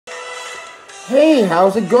Hey,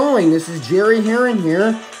 how's it going? This is Jerry Heron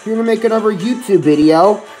here to make another YouTube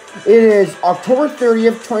video. It is October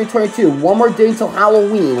 30th, 2022. One more day until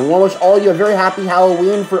Halloween. I want to wish all of you a very happy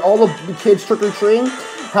Halloween. For all the kids trick-or-treating,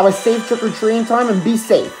 have a safe trick-or-treating time and be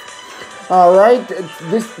safe. Alright,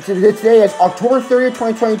 today is October 30th,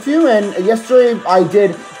 2022, and yesterday I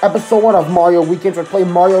did episode 1 of Mario Weekends. I played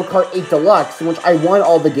Mario Kart 8 Deluxe, in which I won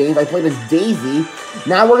all the games. I played as Daisy.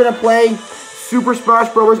 Now we're going to play Super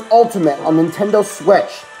Smash Bros. Ultimate on Nintendo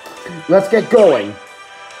Switch. Let's get going.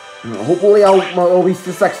 Hopefully I'll be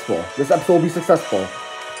successful. This episode will be successful.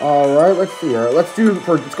 Alright, let's see here. Let's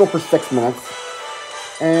go for 6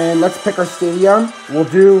 minutes. And let's pick our stadium. We'll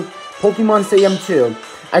do Pokemon Stadium 2.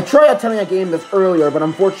 I tried attempting a game this earlier, but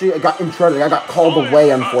unfortunately I got intruded. I got called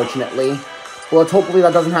away, unfortunately. Well, let's hopefully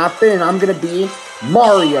that doesn't happen, and I'm gonna be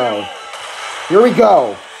Mario. Here we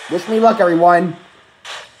go. Wish me luck, everyone.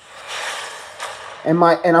 And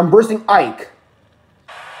I'm bursting Ike.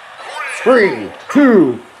 3,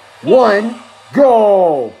 2, 1,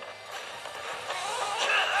 go!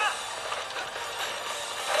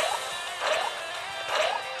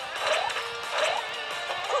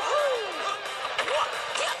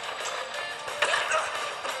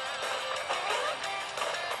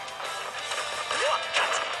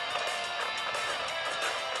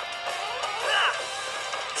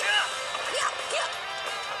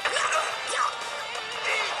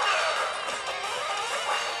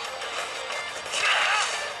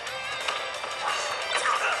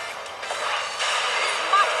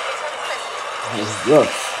 Yes.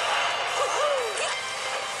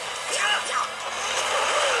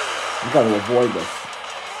 I gotta avoid this.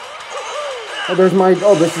 Oh, there's my.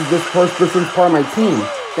 Oh, this person's part of my team.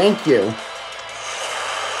 Thank you.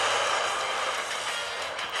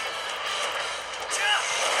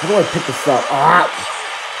 How do I pick this up?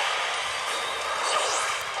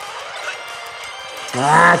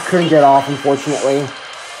 I couldn't get off, unfortunately.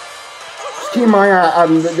 Just keep in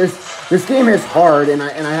mind, this game is hard, and I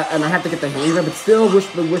have to get the hang of it. But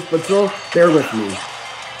still, bear with me.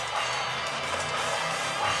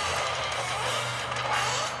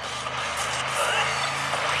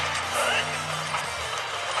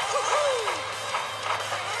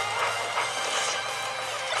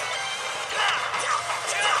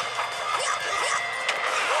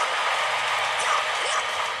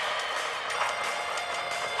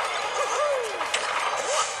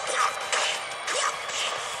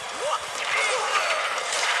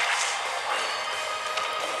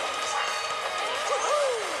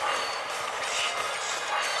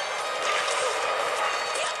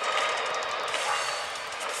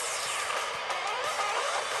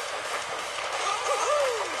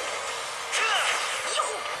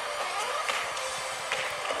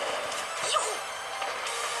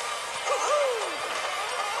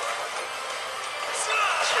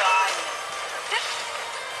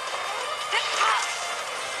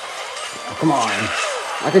 Come on.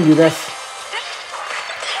 I can do this.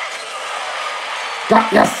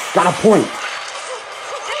 Yes! Got a point.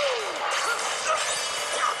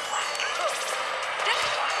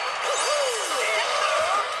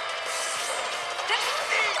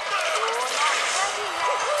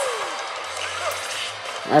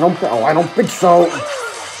 I don't think so.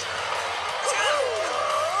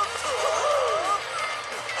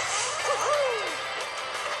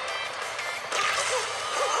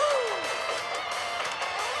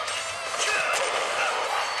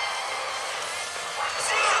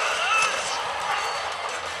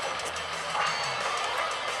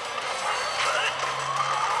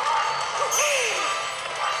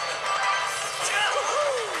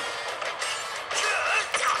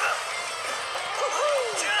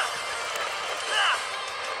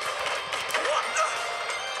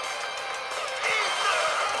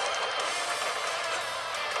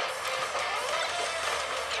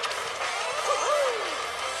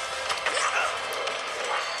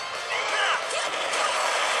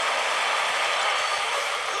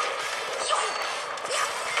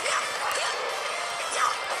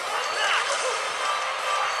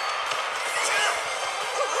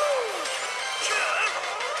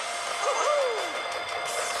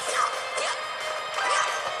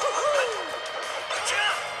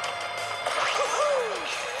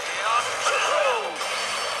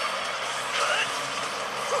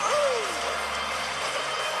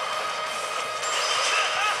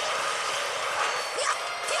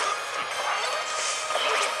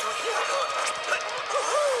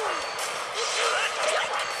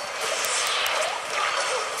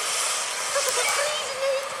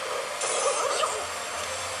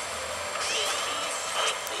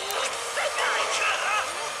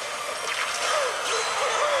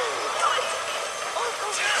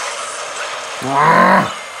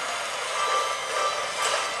 Ah!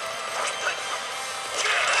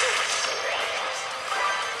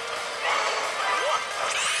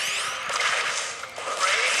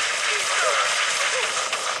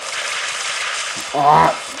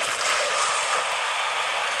 Ah!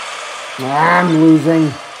 I'm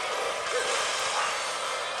losing.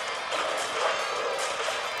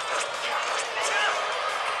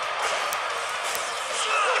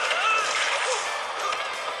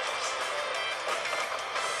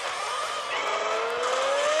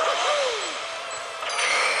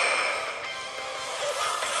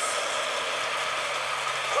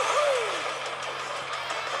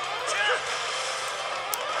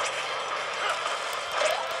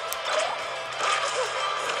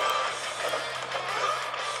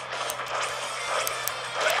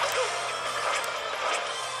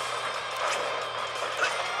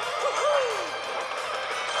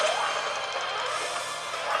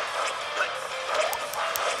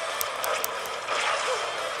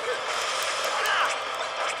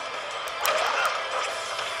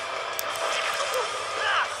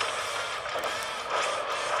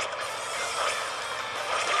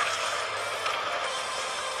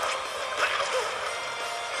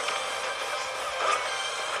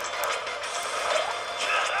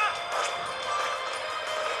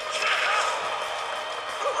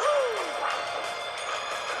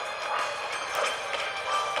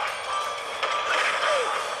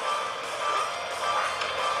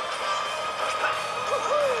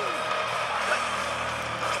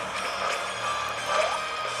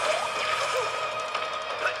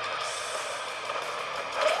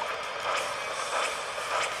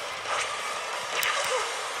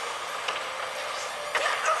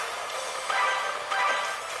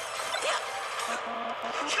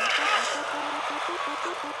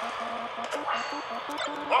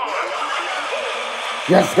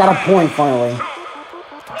 Yes, got a point finally.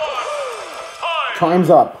 Time's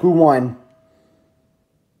up. Who won?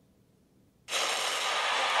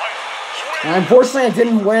 And unfortunately, I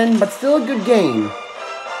didn't win, but still a good game.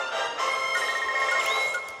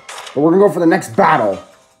 But we're gonna go for the next battle.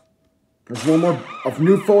 There's one more of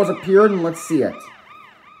new foes appeared, and let's see it.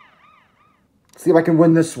 See if I can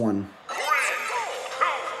win this one.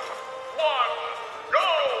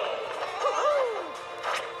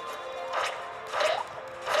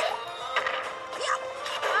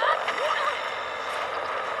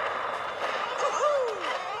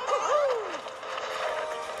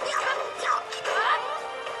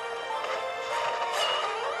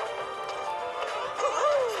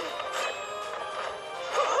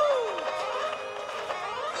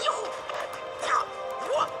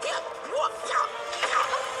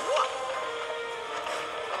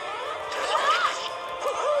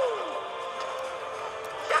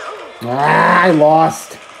 Ah, I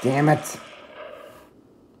lost. Damn it.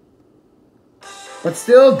 But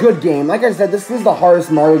still a good game. Like I said, this is the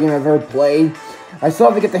hardest Mario game I've ever played. I still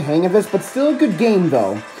have to get the hang of this, but still a good game,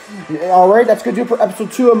 though. Alright, that's going to do it for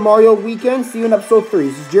episode 2 of Mario Weekend. See you in episode 3.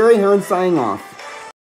 This is Jerry Heron signing off.